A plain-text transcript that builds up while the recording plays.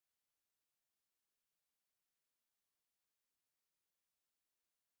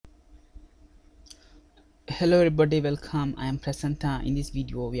Hello everybody, welcome. I am Prasanta. In this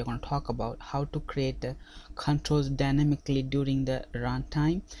video we are going to talk about how to create controls dynamically during the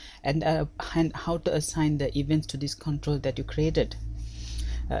runtime and how to assign the events to this control that you created.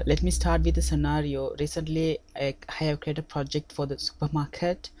 Let me start with the scenario. Recently I have created a project for the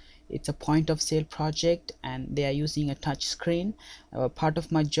supermarket. It's a point of sale project and they are using a touch screen. Part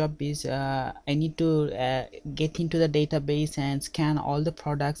of my job is I need to get into the database and scan all the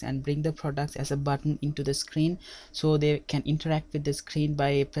products and bring the products as a button into the screen so they can interact with the screen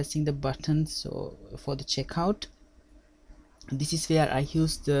by pressing the buttons. So for the checkout, this is where I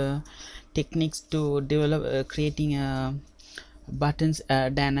use the techniques to develop creating buttons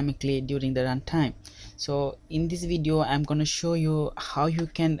dynamically during the runtime. So in this video I'm going to show you how you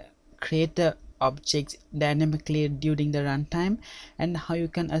can create the objects dynamically during the runtime and how you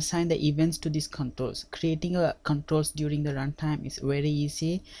can assign the events to these controls. Creating controls during the runtime is very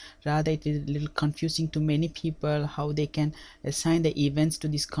easy, rather it is a little confusing to many people how they can assign the events to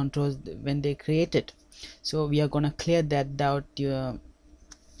these controls when they create it. So we are going to clear that doubt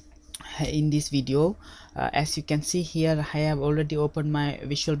in this video. As you can see here, I have already opened my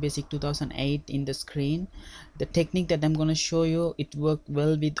Visual Basic 2008 in the screen. The technique that I'm going to show you, it worked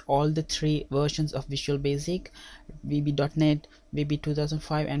well with all the three versions of Visual Basic: VB.NET,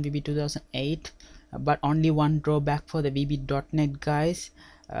 VB2005 and VB2008, but only one drawback for the VB.NET guys.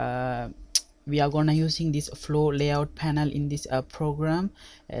 We are gonna using this flow layout panel in this program.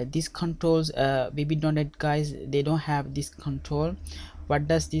 These controls, VB.NET guys, they don't have this control. What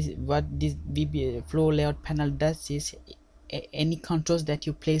this VB flow layout panel does is any controls that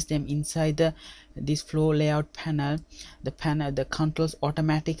you place them inside this flow layout panel, the controls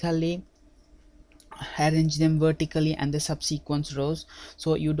automatically arrange them vertically and the subsequent rows,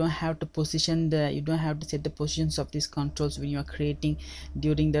 so you don't have to set the positions of these controls when you are creating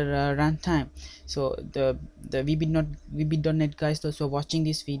during the runtime. So the VB.NET guys, those who are watching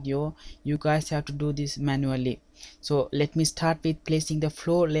this video, you guys have to do this manually. So let me start with placing the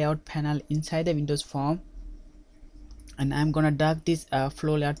flow layout panel inside the Windows form, and I'm gonna drag this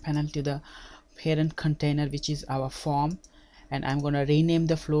flow layout panel to the parent container, which is our form, and I'm gonna rename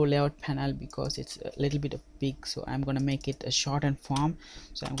the flow layout panel because it's a little bit big, so I'm gonna make it a shortened form.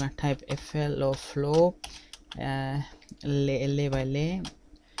 So I'm gonna type FLO flow lay by lay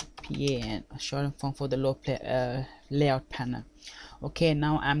PAN, shortened form for the layout panel. Okay,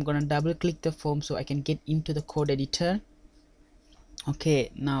 now I'm gonna double click the form so I can get into the code editor. Okay,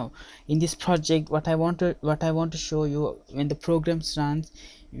 now in this project, what I want to show you, when the program runs,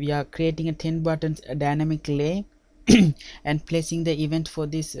 we are creating a 10 buttons dynamically and placing the event for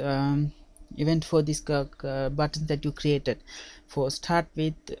this buttons that you created. For start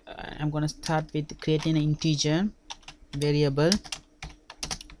with, I'm gonna start with creating an integer variable.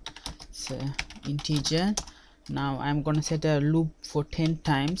 So integer. Now I'm gonna set a loop for 10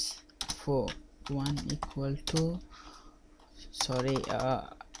 times for 1 equal to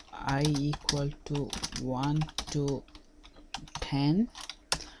I equal to 1 to 10.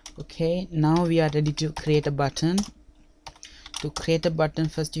 Okay, now we are ready to create a button. To create a button,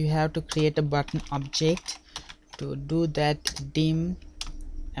 first you have to create a button object. To do that, dim,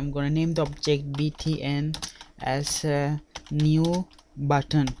 I'm gonna name the object btn as a new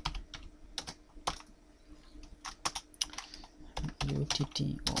button,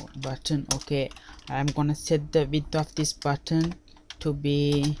 button. Okay, I'm gonna set the width of this button to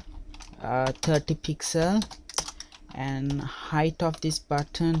be 30 pixel and height of this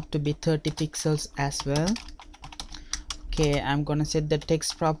button to be 30 pixels as well. Okay, I'm gonna set the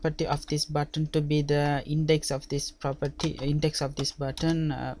text property of this button to be the index of this button,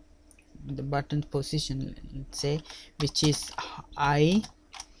 the button position, let's say, which is I.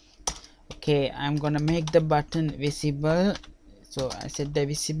 Okay, I'm gonna make the button visible, so I set the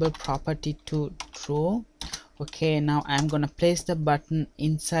visible property to true. Okay, now I'm gonna place the button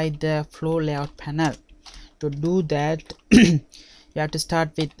inside the flow layout panel. To do that, you have to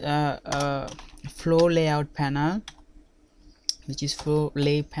start with flow layout panel, which is flow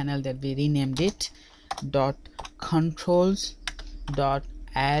lay panel that we renamed it, dot controls dot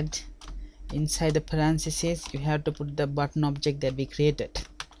add. Inside the parentheses you have to put the button object that we created.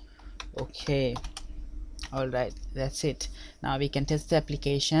 Okay, all right, that's it. Now we can test the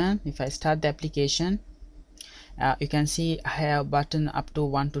application. If I start the application, you can see I have button up to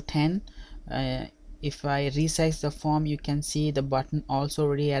 1 to 10. If I resize the form, you can see the button also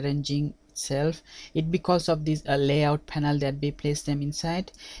rearranging itself. It because of this layout panel that we place them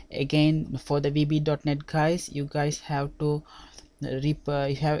inside. Again, for the VB.NET guys, you guys have to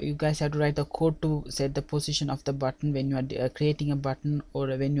you guys have to write the code to set the position of the button when you are creating a button or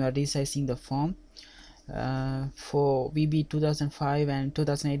when you are resizing the form. for VB 2005 and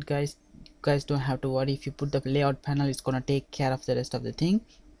 2008 guys don't have to worry. If you put the layout panel, it's gonna take care of the rest of the thing.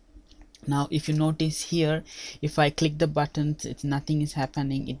 Now if you notice here, if I click the buttons, it's nothing is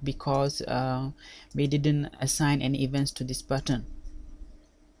happening. It because we didn't assign any events to this button.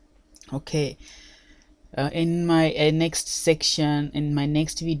 Okay, in my next section, in my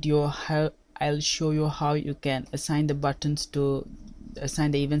next video, I'll show you how you can assign the events to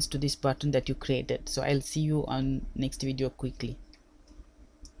this button that you created. So I'll see you on next video quickly.